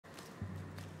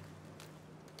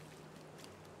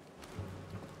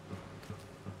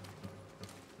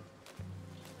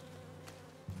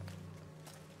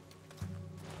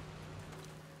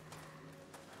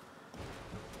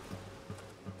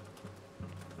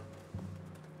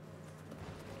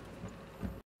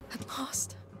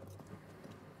past.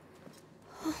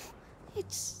 Oh,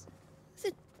 it's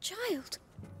the child.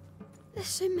 There's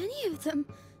so many of them.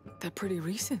 They're pretty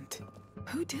recent.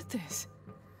 Who did this?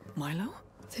 Milo?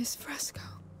 This fresco.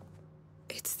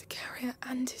 It's the carrier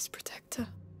and his protector.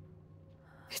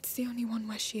 It's the only one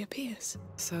where she appears.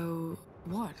 So,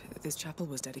 what? This chapel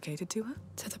was dedicated to her?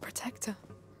 To the protector.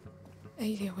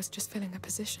 Aelia was just filling a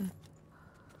position.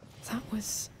 That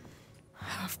was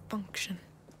her function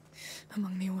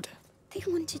among the Order. They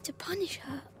wanted to punish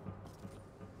her.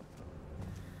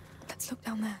 Let's look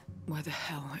down there. Where the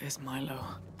hell is Milo?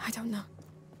 I don't know.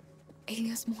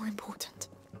 Aelia's more important.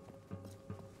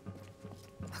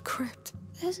 A crypt.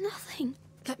 There's nothing.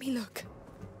 Let me look.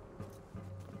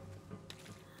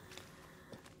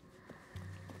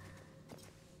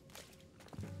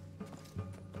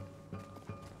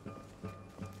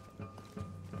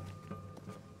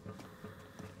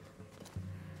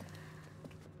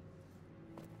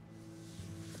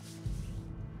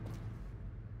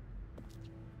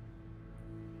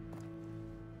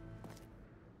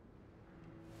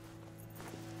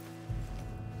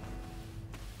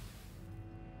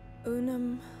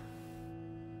 Unum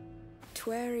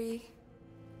tueri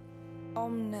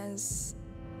omnes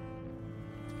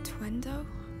tuendo?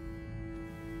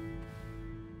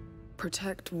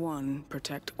 Protect one,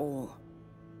 protect all.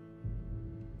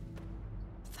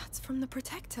 That's from the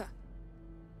protector.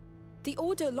 The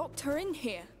Order locked her in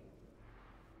here.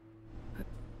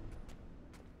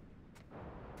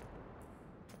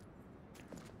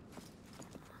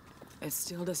 It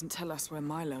still doesn't tell us where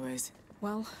Milo is.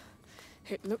 Well,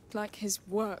 it looked like his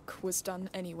work was done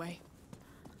anyway.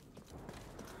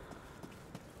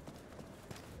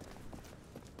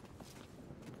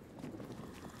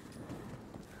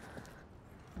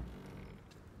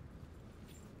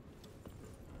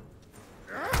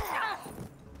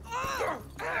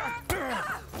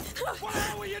 What the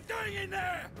hell are you doing in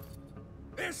there?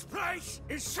 This place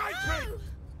is sacred!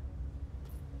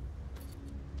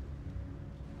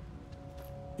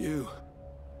 You.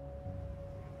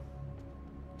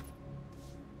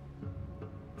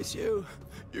 It's you.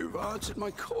 You've answered my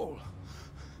call.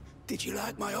 Did you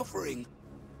like my offering?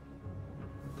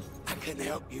 I can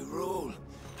help you rule.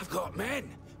 I've got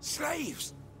men,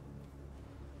 slaves.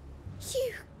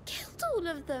 You killed all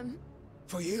of them.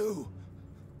 For you.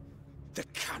 The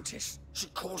Countess, she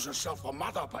calls herself a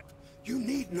mother, but you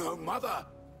need no mother.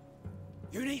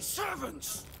 You need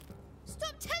servants.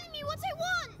 Stop telling me what I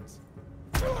want!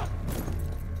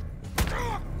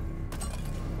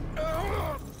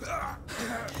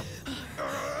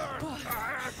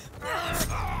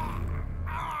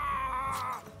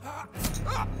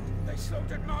 They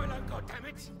slaughtered Milo,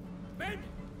 goddammit! Men,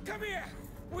 come here!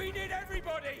 We need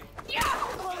everybody!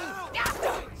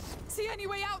 See any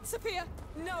way out, Sophia?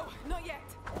 No, not yet.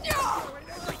 Doing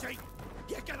everything!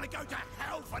 You're gonna go to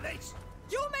hell for this!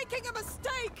 You're making a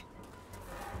mistake!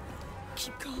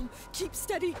 Keep calm, keep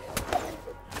steady.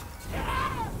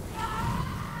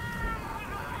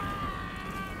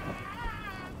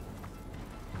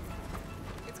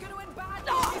 It's gonna end badly,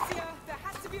 Amicia. There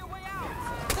has to be a way out.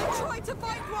 Then try to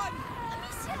find one!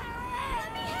 Amicia,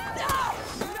 let me help!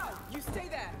 No, you stay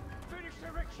there. Finish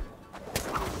the ritual!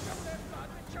 From their blood,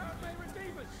 the child may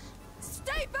redeem us!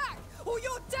 Stay back, or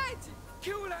you're dead!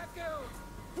 Kill that girl!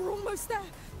 We're almost there.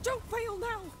 Don't fail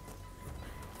now.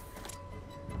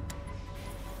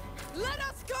 Let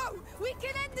us go! We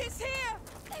can end this here!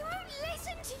 They won't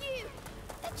listen to you!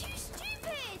 They're too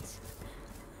stupid!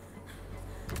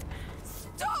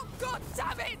 Stop,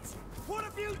 goddammit! What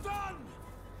have you done?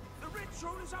 The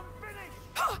ritual is unfinished!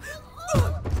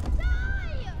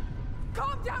 Die!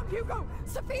 Calm down, Hugo!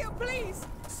 Sophia, please!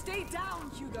 Stay down,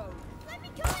 Hugo! Let me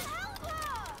go and help her!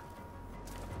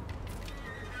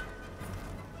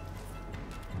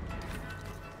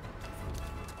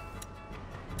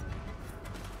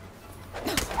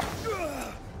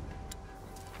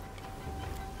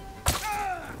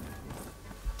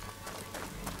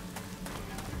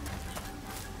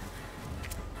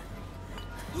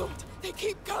 Lord, they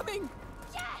keep coming!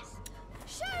 Yes!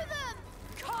 Show them!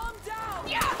 Calm down!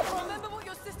 Yeah! Remember what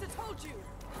your sister told you!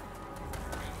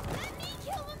 Let me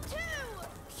kill them too!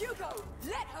 Hugo,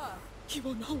 let her! He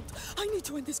won't hold. I need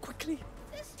to end this quickly.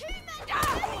 There's too many!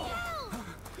 Let me help!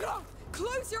 No!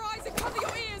 Close your eyes and cover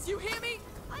your ears, you hear me?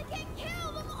 I can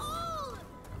kill them all!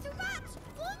 The rats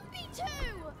want me to!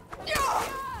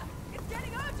 Yeah! It's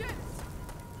getting urgent!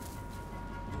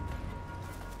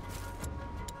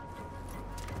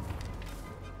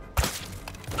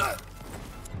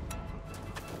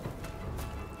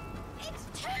 It's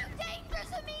too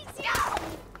dangerous, Amicia!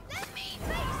 Let me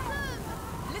face them!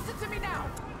 Listen to me now!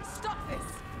 Stop this!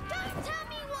 Don't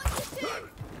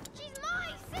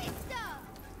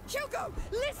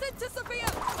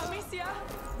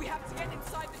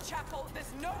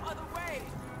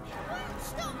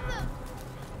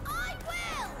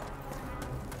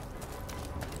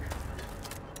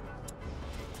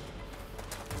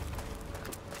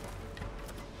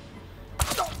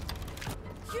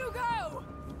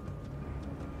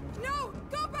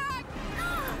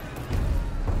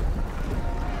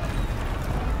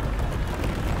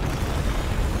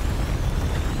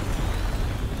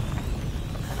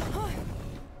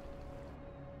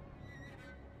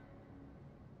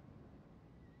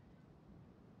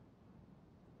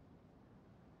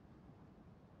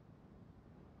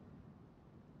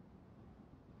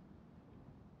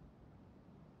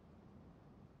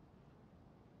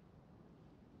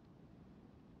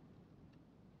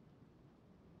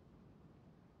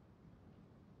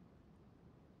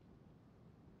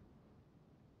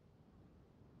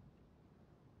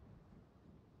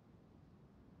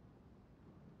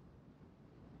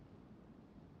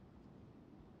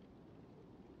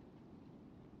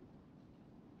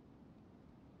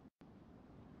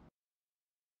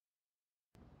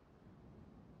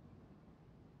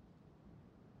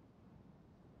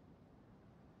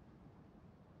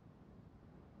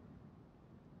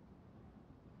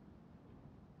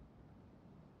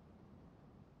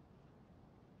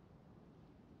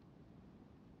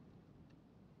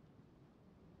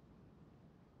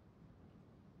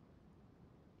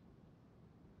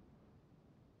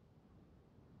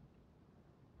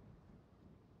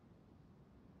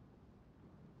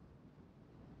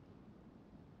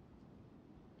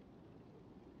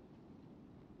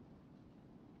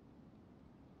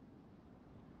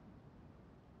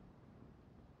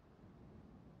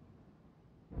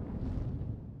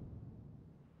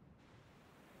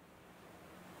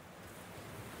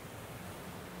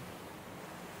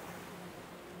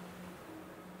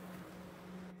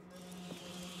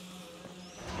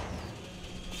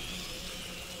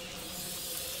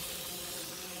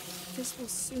This will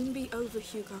soon be over,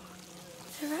 Hugo.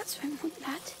 The rats won't want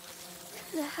that.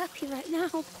 They're happy right now.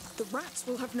 The rats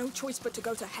will have no choice but to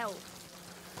go to hell.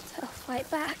 They'll fight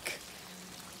back.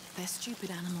 They're stupid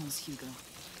animals, Hugo.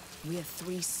 We are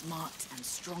 3 smart and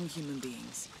strong human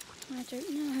beings. I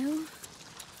don't know.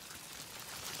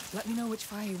 Let me know which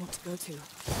fire you want to go to.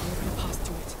 We're gonna pass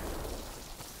through it.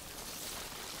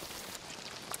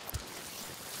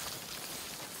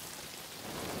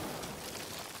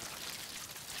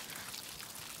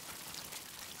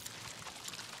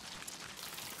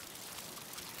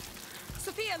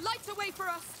 Sophia, light the way for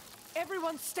us!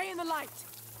 Everyone stay in the light!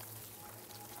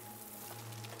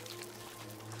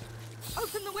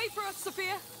 Open the way for us,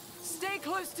 Sophia! Stay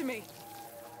close to me!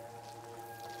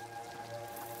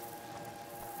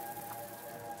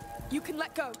 You can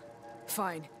let go.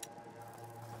 Fine.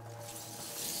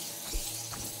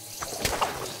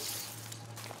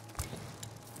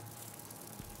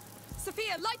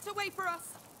 Sophia, light the way for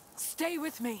us! Stay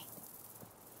with me!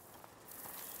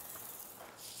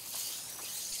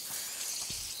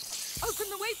 Open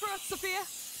the way for us, Sophia!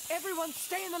 Everyone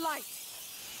stay in the light!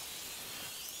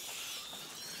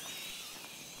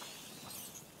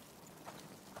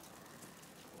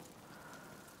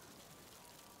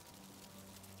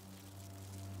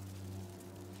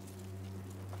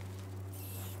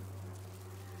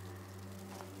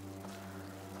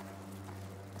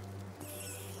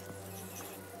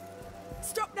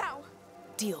 Stop now!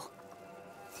 Deal.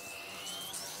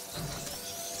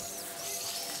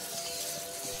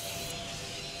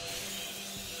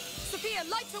 Sophia,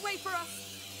 light the way for us!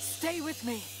 Stay with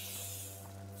me!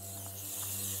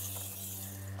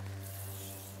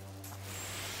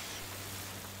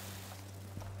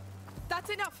 That's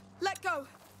enough! Let go!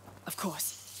 Of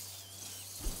course.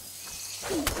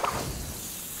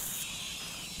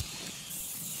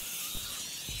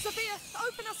 Sophia,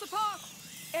 open us a path!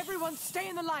 Everyone stay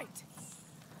in the light!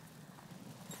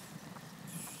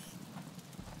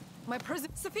 My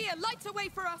prison... Sophia, light the way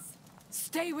for us!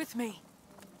 Stay with me!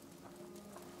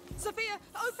 Sophia,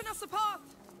 open us a path!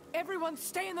 Everyone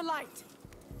stay in the light!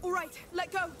 All right,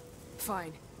 let go!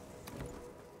 Fine.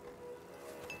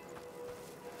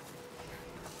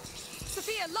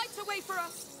 Sophia, light the way for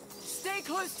us! Stay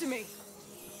close to me!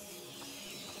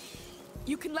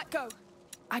 You can let go.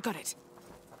 I got it.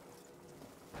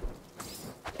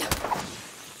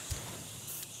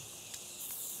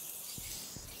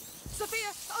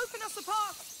 Sophia, open us a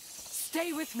path!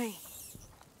 Stay with me.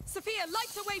 Sophia, light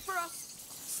the way for us!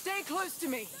 Stay close to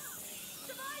me!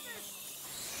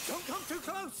 Survivors! Don't come too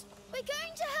close! We're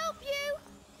going to help you!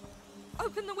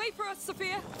 Open the way for us,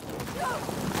 Sophia! No!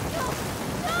 No!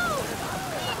 No!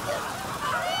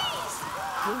 Please!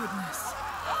 Goodness.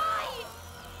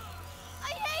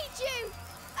 I hate you!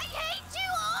 I hate you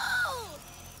all!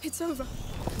 It's over.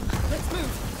 Let's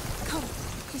move. Come.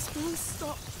 This won't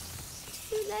stop.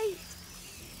 Too late.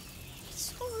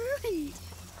 It's all ruined.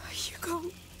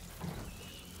 Hugo.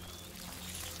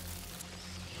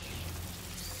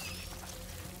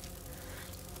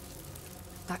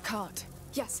 That cart.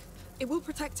 Yes, it will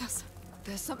protect us.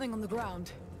 There's something on the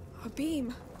ground. A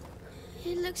beam.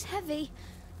 It looks heavy.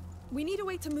 We need a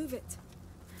way to move it.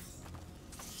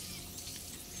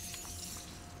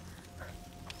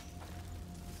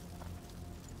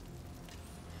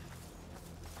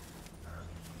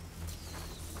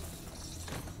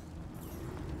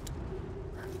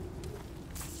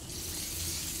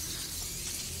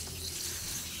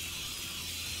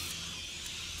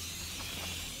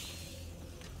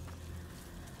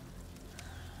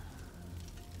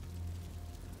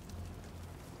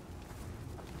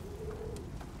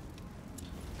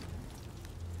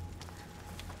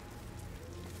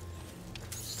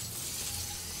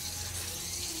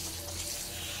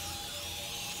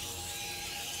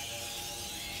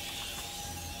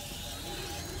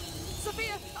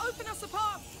 Sophia, open us a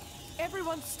path!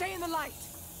 Everyone stay in the light!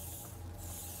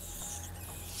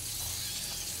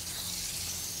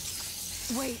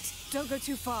 Wait, don't go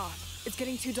too far. It's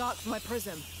getting too dark for my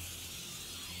prism.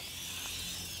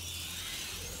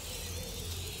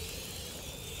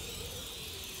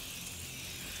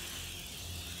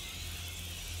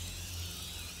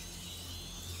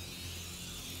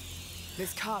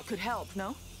 This cart could help,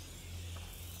 no?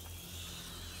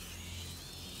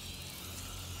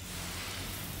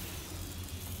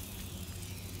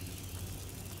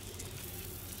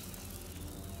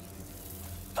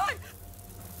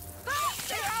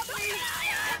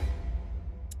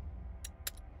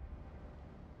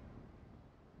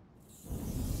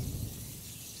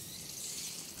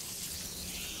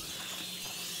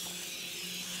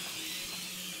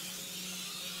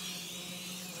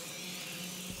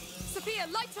 Sophia,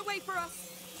 light a way for us!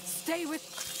 Stay with...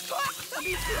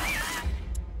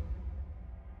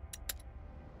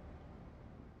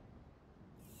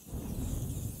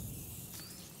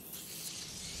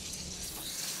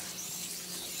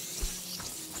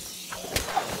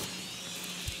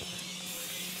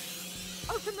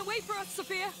 Open the way for us,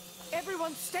 Sophia!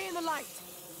 Everyone stay in the light!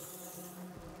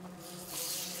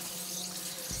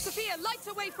 Sophia, light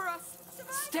a way for us!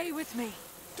 Stay with me!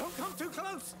 Don't come too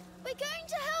close! We're going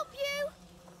to help you!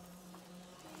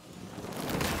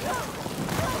 No!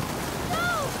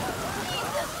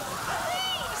 Jesus!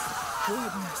 Please!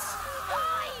 Goodness!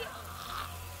 Why?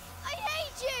 I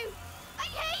hate you! I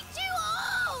hate you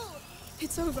all!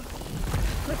 It's over.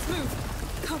 Let's move.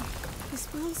 Come. This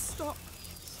will stop.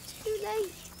 Too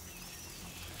late.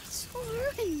 It's all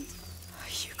ruined.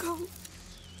 Hugo.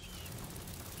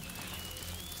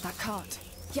 That cart.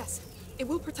 Yes, it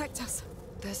will protect us.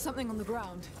 There's something on the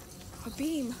ground. A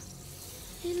beam.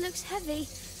 It looks heavy.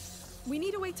 We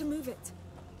need a way to move it.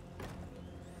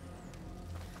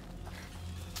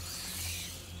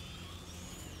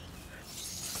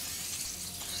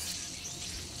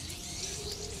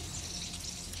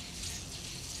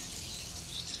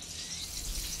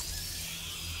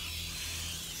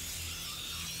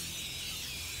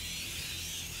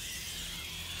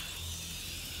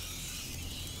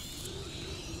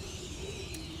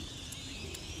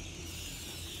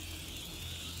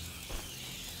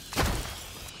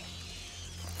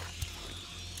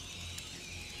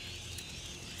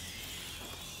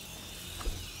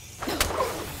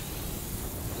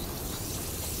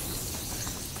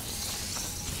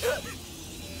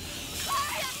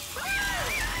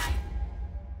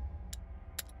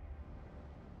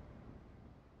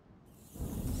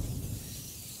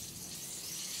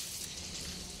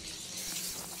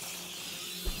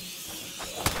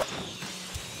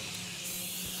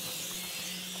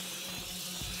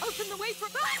 Open the way for...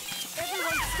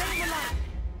 Everyone stay in the light!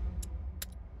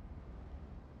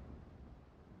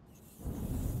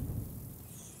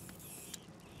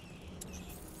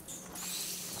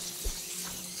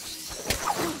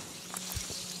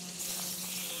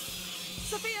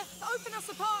 Sophia, open us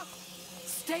a path!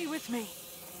 Stay with me!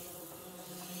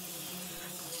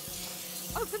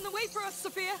 Open the way for us,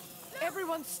 Sophia!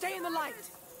 Everyone stay in the light!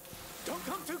 Don't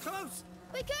come too close!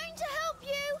 We're going to help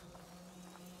you!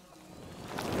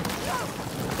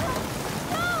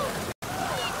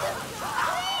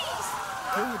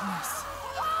 Goodness!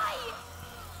 Why?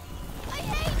 I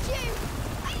hate you!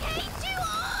 I hate you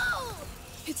all!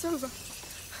 It's over.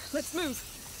 Let's move.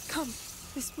 Come.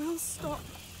 This will stop.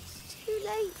 Too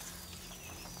late.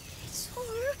 It's all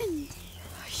ruined.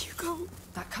 Hugo.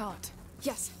 That cart.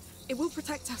 Yes, it will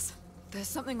protect us. There's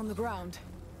something on the ground.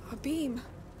 A beam.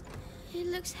 It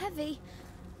looks heavy.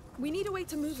 We need a way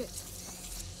to move it.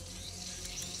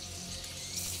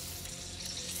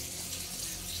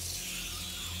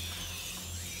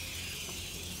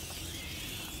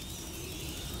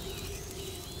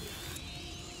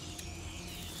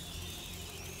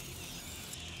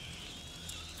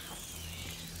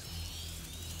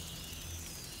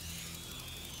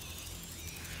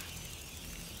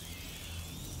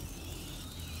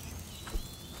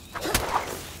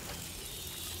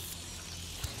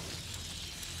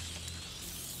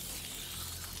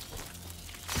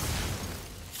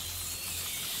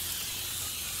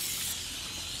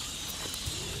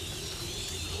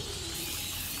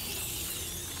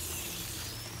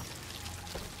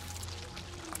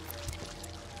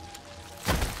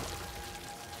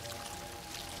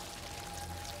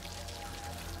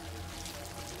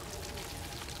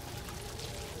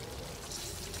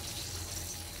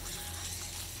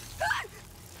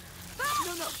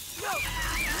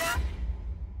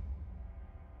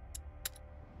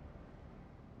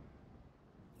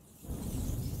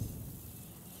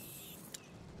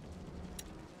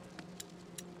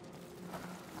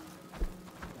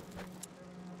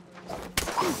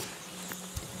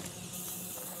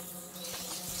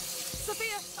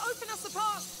 Sophia, open us a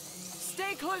path!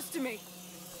 Stay close to me!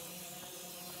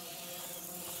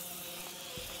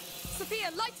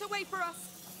 Sophia, light a way for us!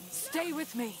 Stay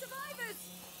with me! Survivors!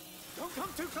 Don't come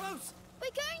too close!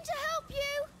 We're going to help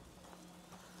you!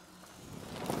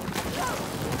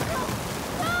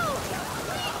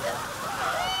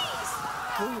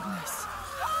 Goodness!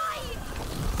 Why?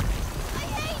 I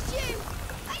hate you!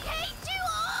 I hate you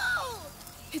all!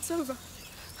 It's over.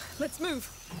 Let's move.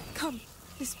 Come.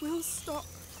 This will stop.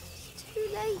 Too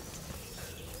late.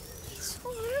 It's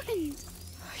all ruined.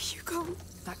 Hugo.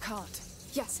 That cart.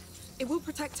 Yes, it will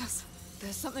protect us.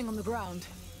 There's something on the ground.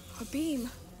 A beam.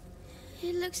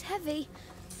 It looks heavy.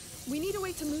 We need a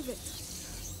way to move it.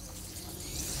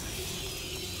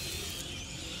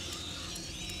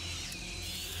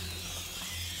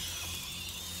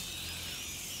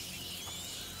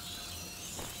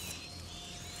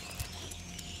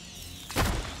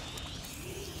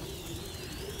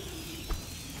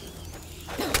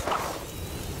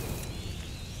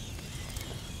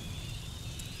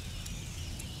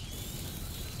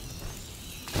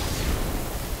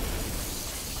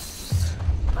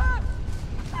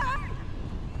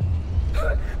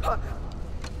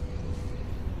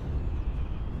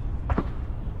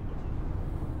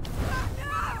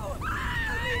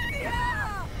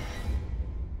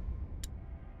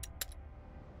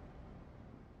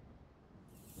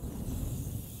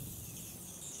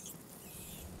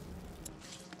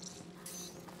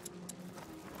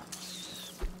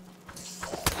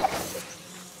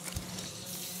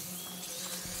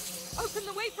 Open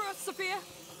the way for us, Sophia!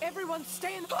 Everyone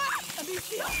stay in the... And be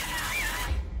still!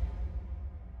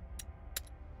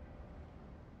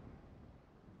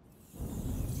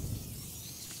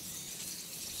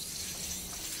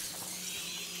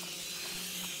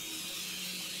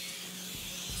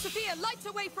 Sophia, light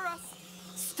a way for us!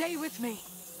 Stay with me.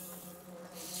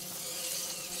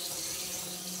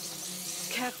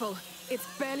 Careful. It's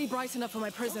barely bright enough for my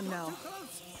prism now.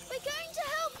 We're going to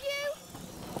help you!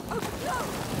 Oh, no!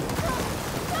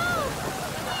 No!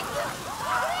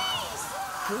 Please!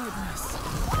 Goodness.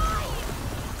 Why?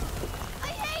 I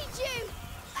hate you!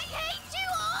 I hate you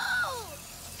all!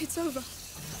 It's over.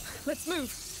 Let's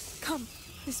move. Come.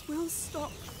 This will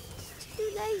stop. It's too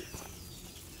late.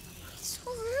 It's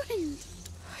all ruined.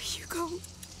 Hugo.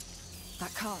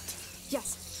 That cart.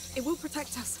 Yes, it will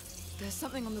protect us. There's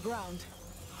something on the ground.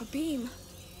 A beam.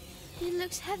 It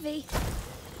looks heavy.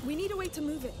 We need a way to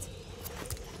move it.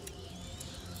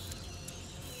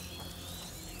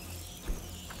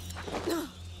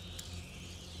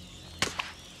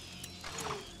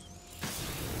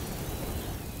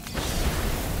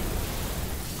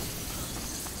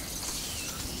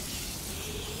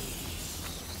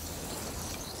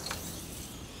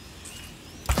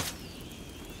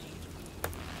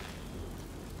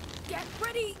 Get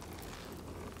ready!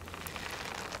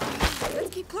 Let's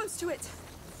keep close to it.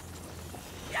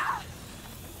 Yeah!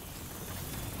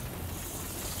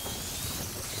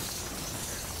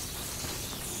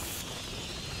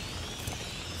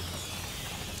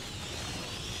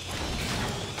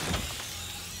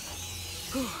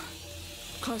 Whew.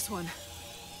 Close one.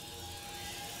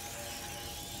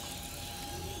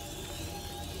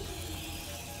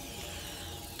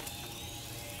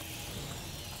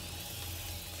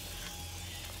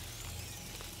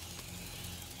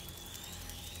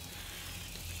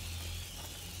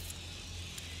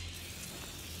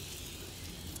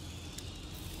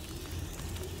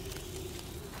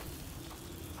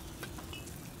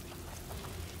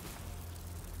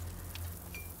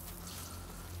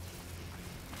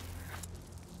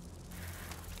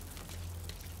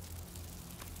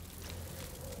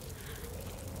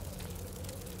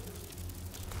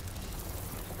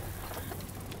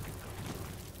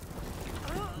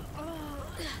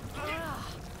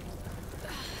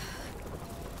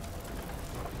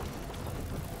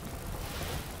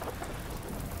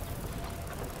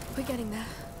 We're getting there.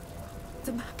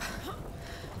 The map.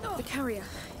 The carrier.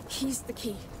 He's the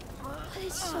key. But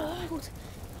it's so old.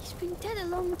 He's been dead a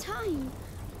long time.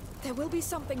 There will be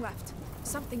something left.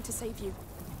 Something to save you.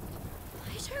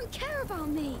 I don't care about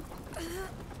me.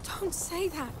 Don't say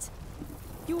that.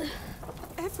 You're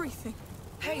everything.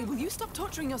 Hey, will you stop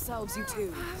torturing yourselves, you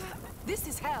two? This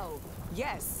is hell.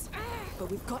 Yes.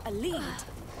 But we've got a lead.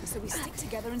 So we stick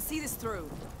together and see this through.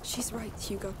 She's right,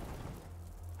 Hugo.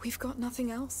 We've got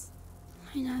nothing else.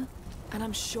 I know. And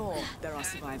I'm sure there are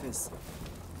survivors.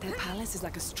 Their palace is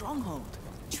like a stronghold.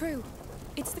 True.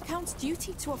 It's the Count's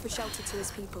duty to offer shelter to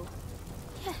his people.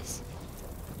 Yes.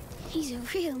 He's a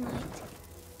real knight.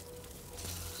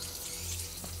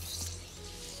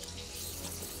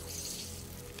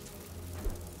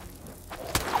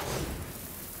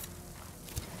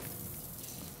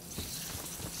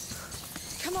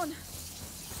 Come on.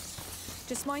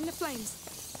 Just mind the flames.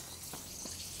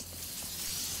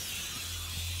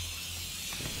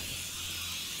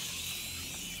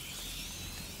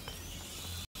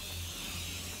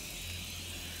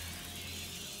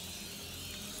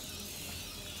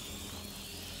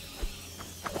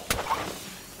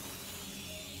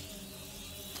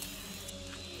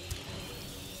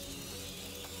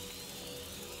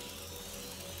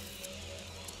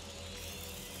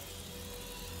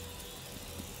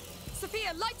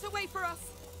 Sophia, light a way for us!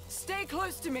 Stay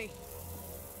close to me.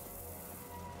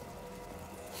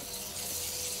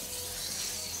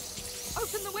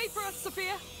 Open the way for us,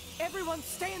 Sophia! Everyone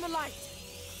stay in the light.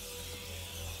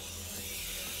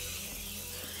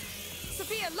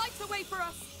 Sophia, light a way for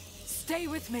us! Stay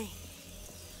with me.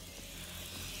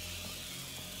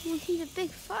 We'll need a big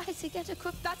fire to get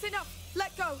across. That's enough!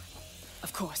 Let go!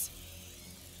 Of course.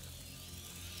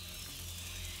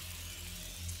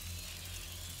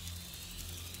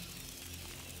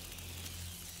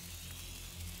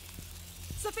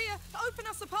 Sophia, open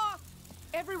us a path!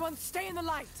 Everyone stay in the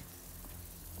light.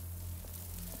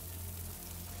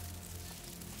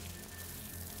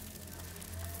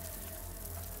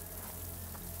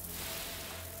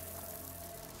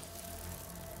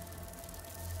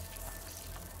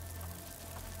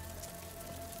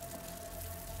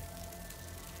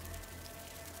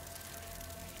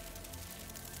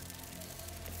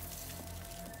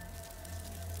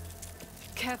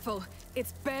 Careful.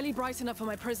 It's barely bright enough for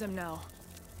my prism now.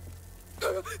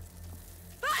 Oh no!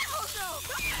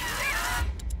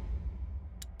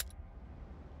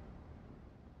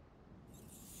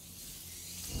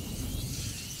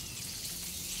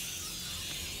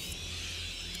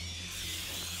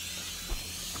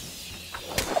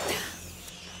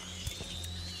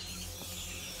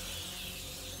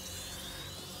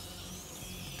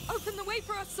 Open the way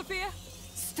for us, Sophia!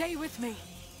 Stay with me.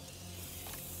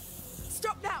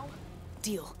 Stop now!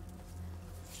 Deal.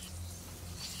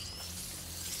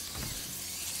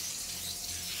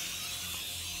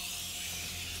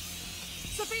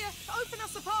 Sophia, open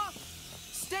us a path!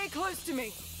 Stay close to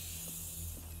me.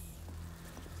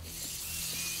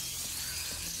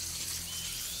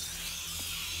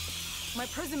 My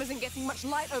prism isn't getting much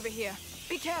light over here.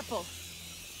 Be careful.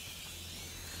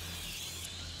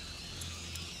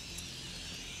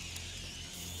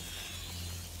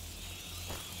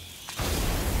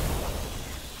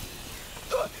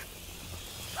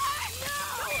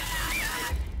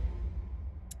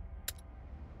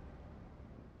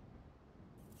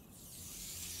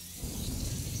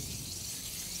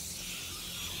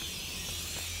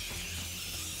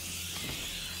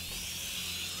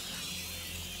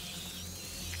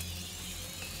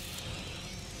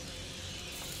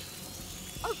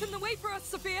 Open the way for us,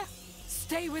 Sophia!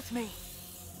 Stay with me.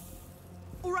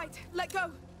 All right, let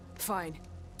go. Fine.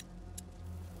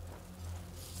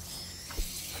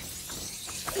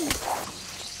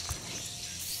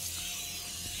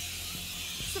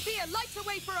 Sophia, light the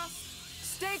way for us!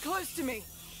 Stay close to me.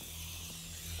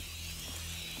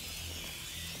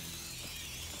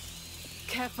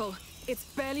 Careful. It's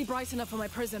barely bright enough for my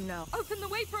prism now. Open the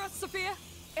way for us, Sophia!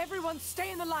 Everyone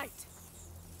stay in the light!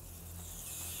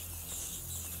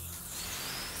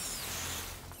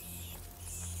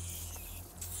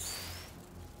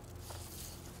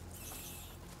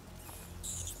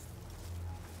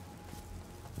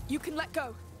 You can let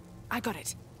go. I got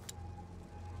it.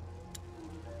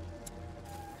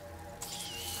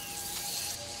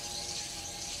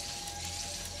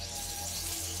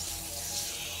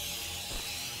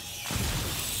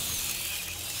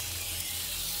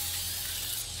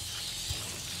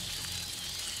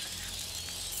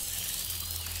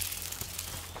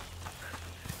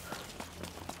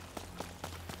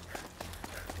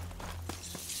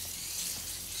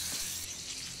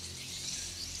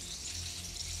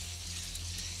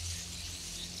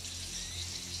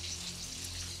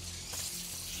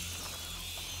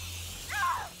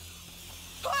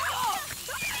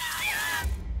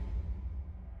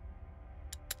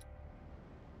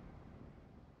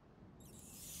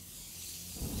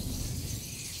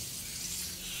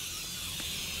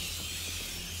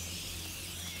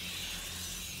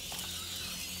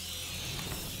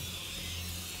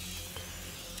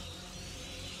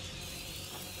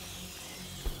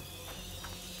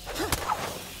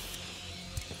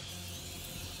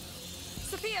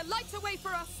 Sophia, light the way for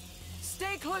us!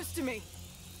 Stay close to me!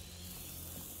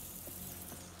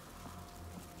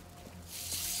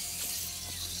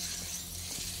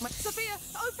 Sophia,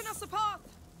 open us a path!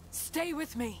 Stay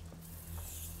with me!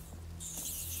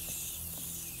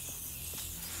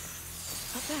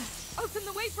 Up there. Open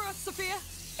the way for us, Sophia!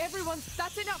 Everyone,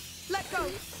 that's enough! Let go!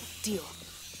 Deal.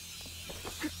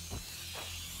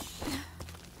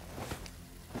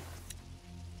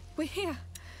 We're here.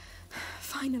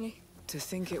 Finally. To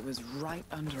think it was right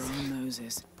under our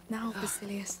noses. Now,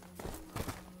 Basilius,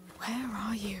 where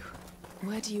are you?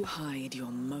 Where do you hide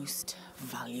your most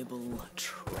valuable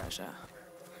treasure?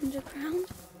 Underground?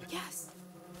 Yes.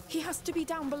 He has to be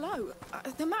down below.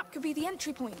 The map could be the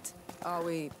entry point. Are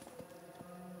we...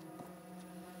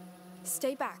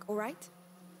 Stay back, all right?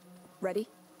 Ready?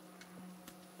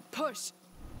 Push!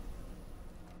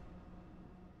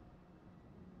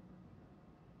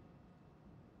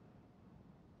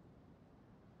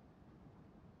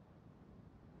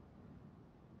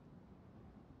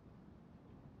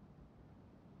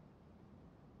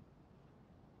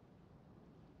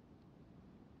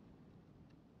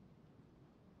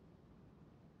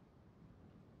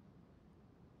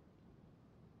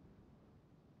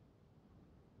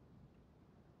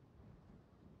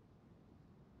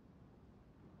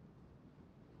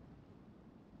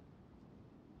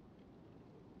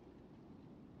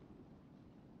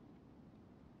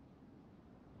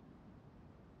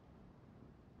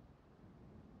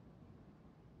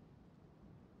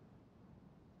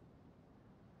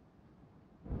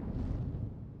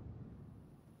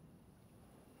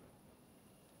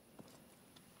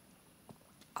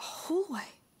 Hallway.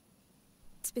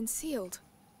 It's been sealed.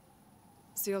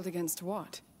 Sealed against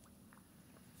what?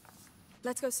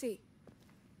 Let's go see.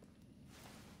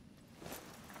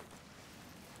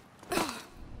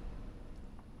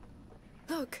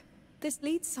 This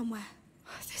leads somewhere.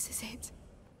 This is it.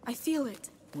 I feel it.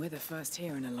 We're the first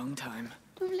here in a long time.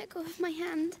 Don't let go of my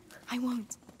hand. I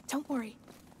won't. Don't worry.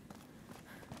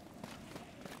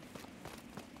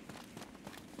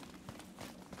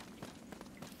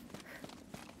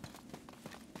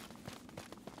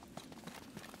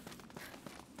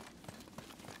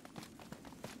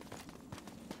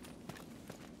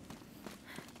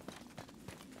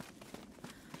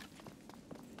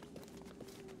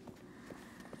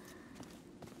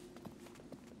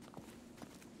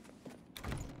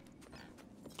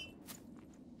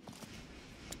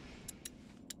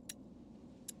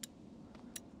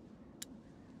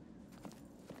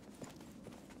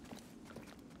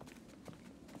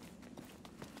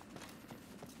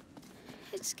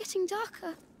 It's getting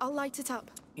darker. I'll light it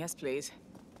up. Yes, please.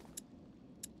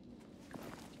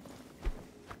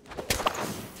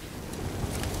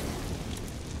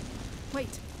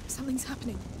 Wait, something's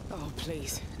happening. Oh,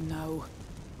 please, no.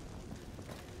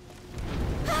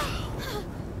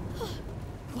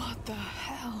 What the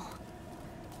hell?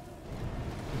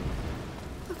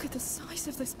 Look at the size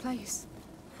of this place.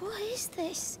 What is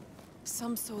this?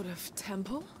 Some sort of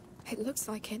temple? It looks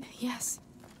like it, yes.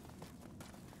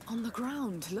 On the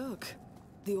ground, look.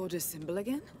 The Order's symbol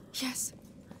again? Yes,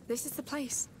 this is the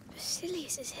place.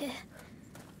 Basilius is here.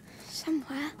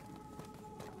 Somewhere.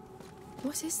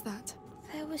 What is that?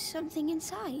 There was something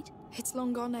inside. It's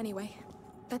long gone anyway.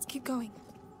 Let's keep going.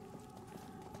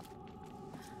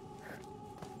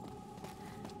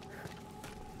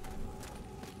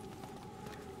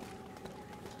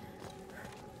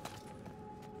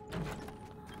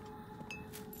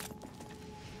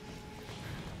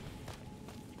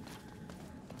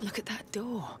 Look at that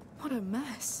door. What a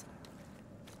mess.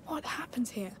 What happened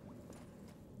here?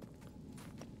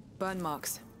 Burn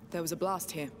marks. There was a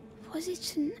blast here. Was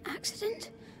it an accident?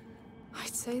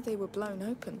 I'd say they were blown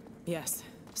open. Yes,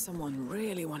 someone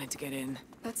really wanted to get in.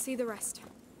 Let's see the rest.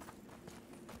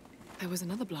 There was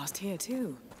another blast here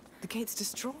too. The gate's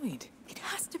destroyed. It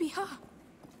has to be her.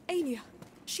 Aelia.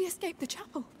 She escaped the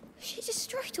chapel. She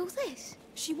destroyed all this.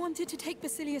 She wanted to take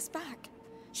Basilius back.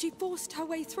 She forced her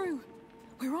way through.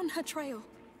 We're on her trail.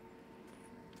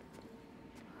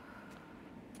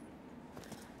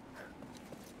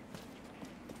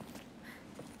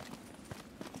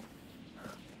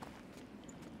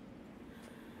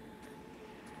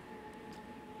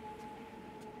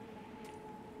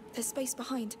 There's space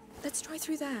behind. Let's try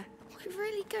through there. We're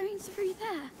really going through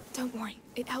there. Don't worry.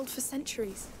 It held for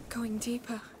centuries. Going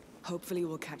deeper. Hopefully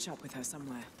we'll catch up with her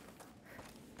somewhere.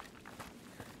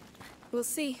 We'll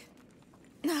see.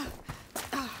 No.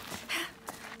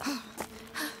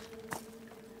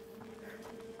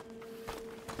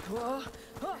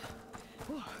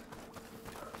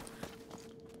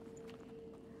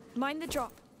 Mind the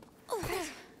drop. Oh,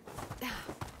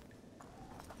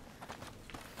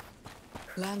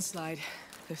 Landslide.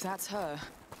 If that's her,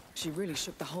 she really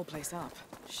shook the whole place up.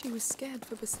 She was scared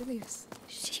for Basilius.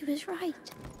 she was right.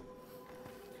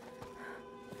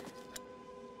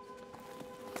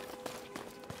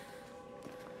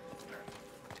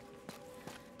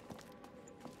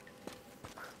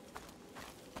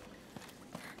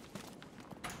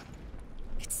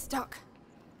 It's stuck.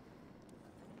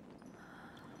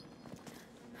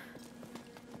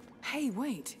 Hey,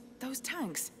 wait. Those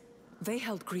tanks. They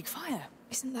held Greek fire.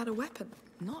 Isn't that a weapon?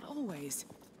 Not always.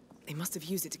 They must have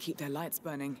used it to keep their lights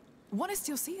burning. One is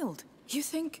still sealed. You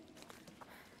think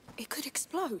it could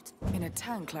explode? In a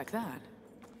tank like that?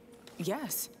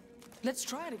 Yes. Let's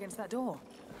try it against that door.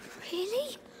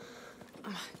 Really?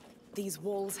 These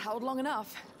walls held long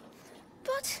enough.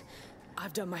 But...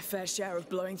 I've done my fair share of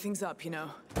blowing things up, you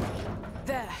know.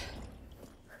 There.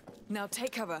 Now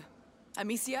take cover.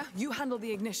 Amicia, you handle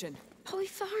the ignition. are we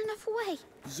far enough away?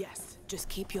 Yes, just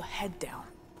keep your head down.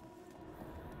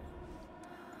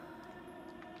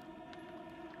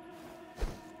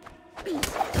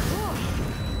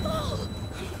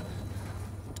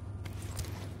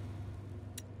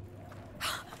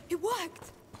 It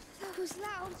worked! That was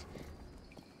loud.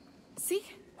 See?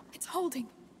 It's holding.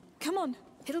 Come on,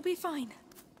 it'll be fine.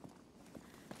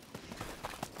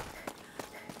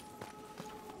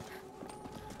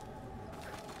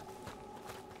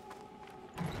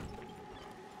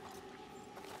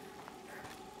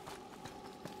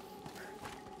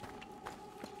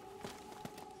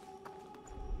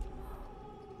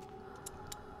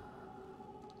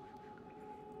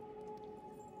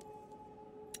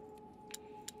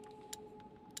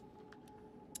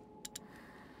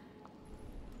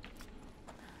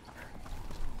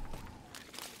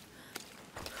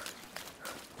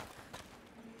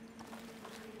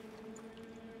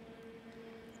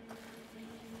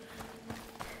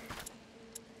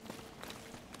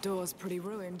 door's pretty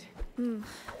ruined. Let's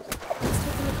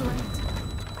take a look around.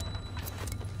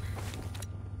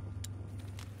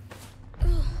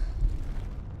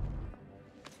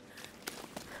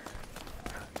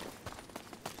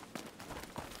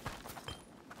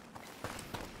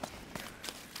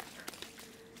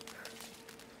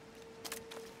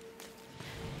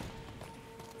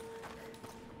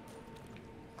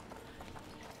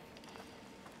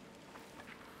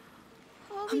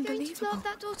 Are we going to blow up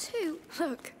that door too?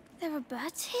 Look, There are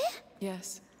birds here?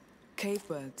 Yes. Cave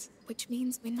birds. which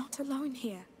means we're not alone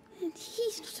here. And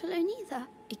he's not alone either.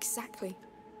 Exactly.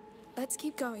 Let's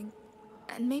keep going,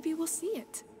 and maybe we'll see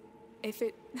it. If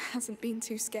it hasn't been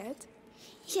too scared.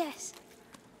 Yes.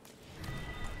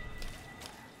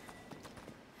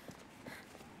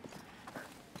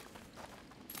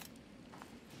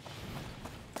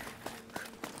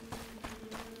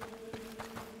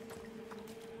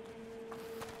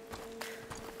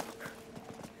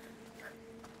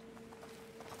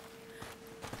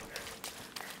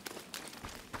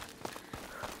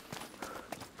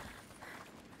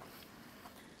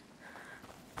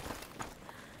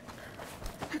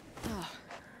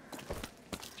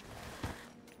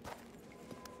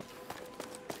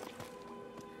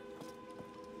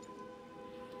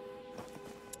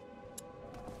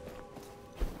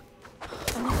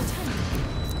 Another 10.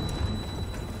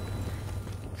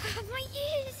 My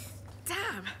ears!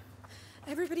 Damn!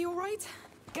 Everybody all right?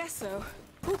 Guess so.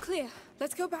 All clear.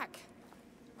 Let's go back.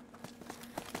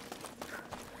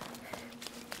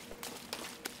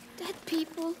 Dead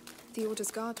people. The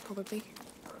Order's guard, probably.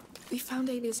 We found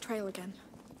Alia's trail again.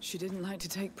 She didn't like to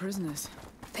take prisoners.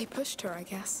 They pushed her, I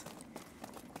guess.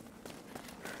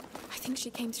 I think she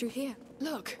came through here.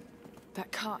 Look!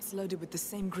 That cart's loaded with the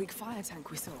same Greek fire tank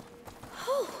we saw.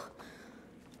 Oh!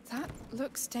 That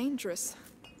looks dangerous.